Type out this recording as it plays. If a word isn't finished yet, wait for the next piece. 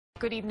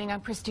Good evening, I'm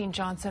Christine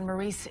Johnson.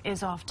 Maurice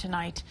is off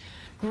tonight.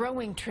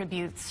 Growing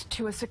tributes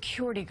to a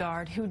security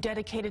guard who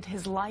dedicated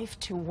his life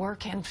to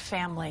work and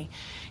family.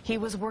 He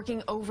was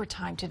working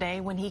overtime today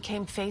when he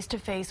came face to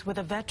face with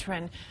a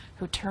veteran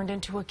who turned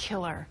into a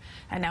killer.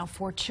 And now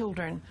 4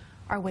 children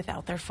are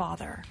without their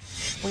father.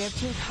 We have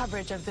team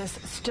coverage of this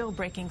still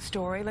breaking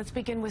story. Let's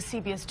begin with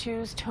CBS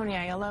 2's Tony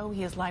Aiello.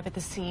 He is live at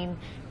the scene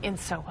in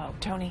Soho.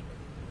 Tony.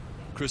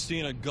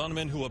 Christina,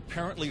 gunman who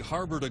apparently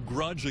harbored a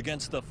grudge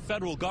against the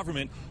federal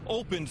government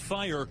opened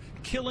fire,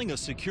 killing a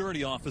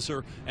security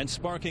officer and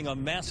sparking a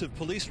massive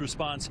police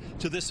response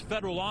to this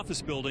federal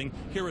office building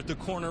here at the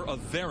corner of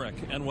Varick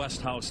and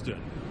West Houston.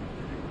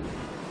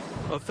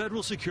 A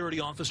federal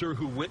security officer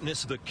who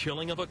witnessed the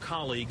killing of a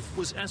colleague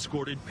was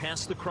escorted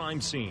past the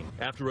crime scene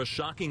after a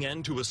shocking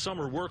end to a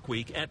summer work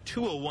week at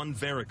 201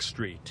 Varick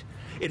Street.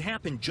 It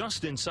happened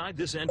just inside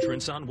this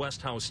entrance on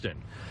West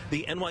Houston.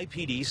 The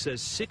NYPD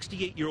says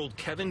 68-year-old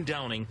Kevin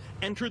Downing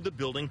entered the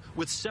building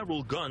with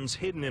several guns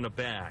hidden in a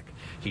bag.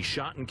 He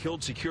shot and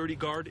killed security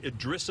guard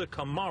Idrissa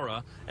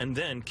Kamara and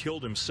then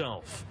killed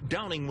himself.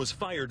 Downing was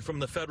fired from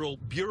the Federal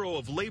Bureau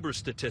of Labor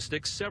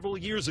Statistics several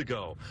years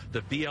ago.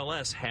 The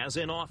BLS has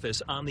an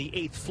office on the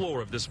 8th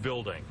floor of this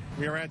building.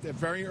 We are at the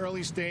very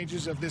early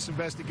stages of this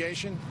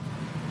investigation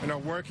and are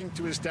working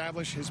to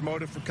establish his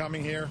motive for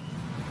coming here,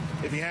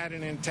 if he had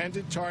an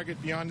intended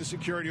target beyond the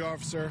security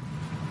officer,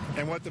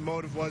 and what the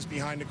motive was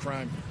behind the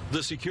crime.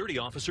 The security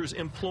officer's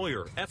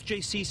employer,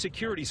 FJC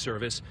Security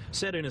Service,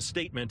 said in a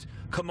statement,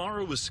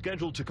 Kamara was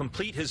scheduled to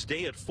complete his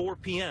day at 4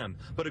 p.m.,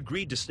 but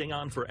agreed to stay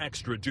on for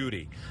extra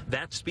duty.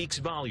 That speaks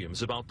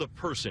volumes about the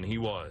person he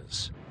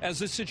was. As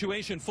this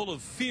situation full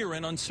of fear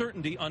and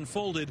uncertainty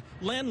unfolded,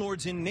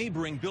 landlords in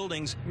neighboring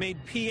buildings made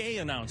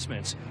PA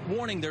announcements,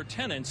 warning their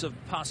tenants of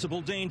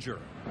possible danger.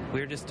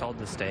 We were just told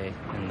to stay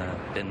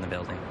in the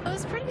building. It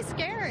was pretty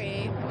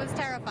scary. It was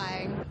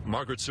terrifying.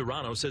 Margaret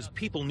Serrano says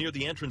people near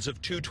the entrance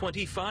of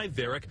 225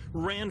 Varick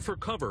ran for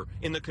cover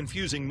in the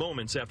confusing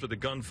moments after the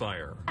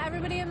gunfire.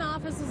 Everybody in the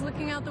office was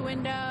looking out the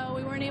window.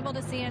 We weren't able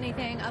to see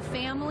anything. A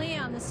family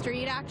on the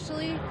street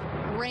actually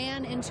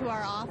ran into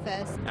our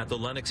office. At the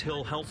Lenox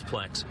Hill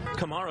Healthplex,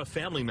 Kamara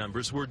family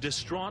members were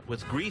distraught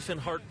with grief and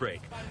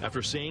heartbreak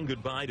after saying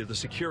goodbye to the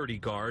security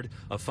guard,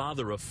 a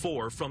father of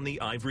 4 from the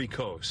Ivory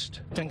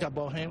Coast. Think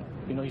about him.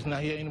 You know, he's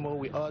not here anymore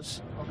with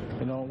us.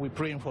 You know, we're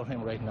praying for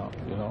him right now,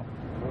 you know.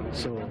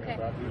 So, okay.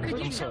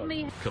 Could you tell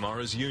me?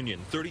 Kamara's union,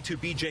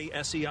 32BJ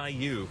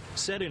SEIU,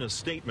 said in a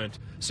statement,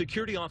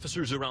 security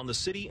officers around the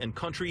city and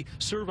country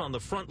serve on the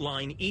front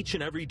line each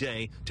and every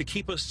day to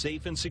keep us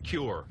safe and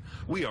secure.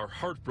 We are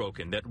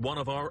heartbroken that one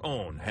of our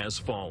own has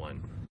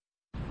fallen.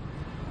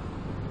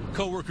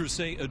 Co-workers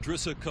say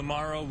Idrissa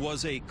Kamara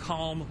was a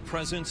calm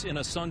presence in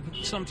a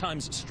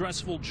sometimes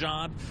stressful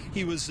job.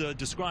 He was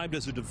described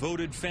as a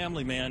devoted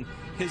family man.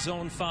 His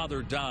own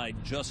father died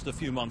just a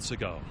few months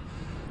ago.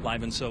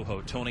 Live in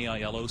Soho, Tony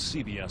Aiello,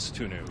 CBS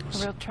 2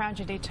 News. A real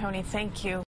tragedy, Tony. Thank you.